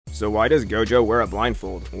So why does Gojo wear a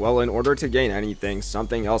blindfold? Well, in order to gain anything,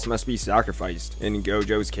 something else must be sacrificed. In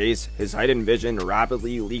Gojo's case, his heightened vision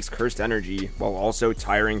rapidly leaks cursed energy while also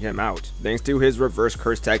tiring him out. Thanks to his reverse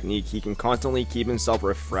curse technique, he can constantly keep himself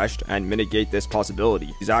refreshed and mitigate this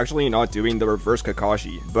possibility. He's actually not doing the reverse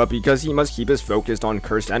Kakashi, but because he must keep his focus on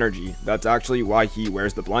cursed energy, that's actually why he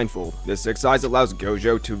wears the blindfold. The Six Eyes allows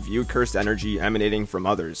Gojo to view cursed energy emanating from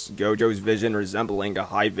others, Gojo's vision resembling a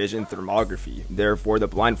high vision thermography. Therefore, the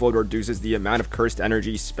blindfold reduces the amount of cursed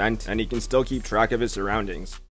energy spent, and he can still keep track of his surroundings.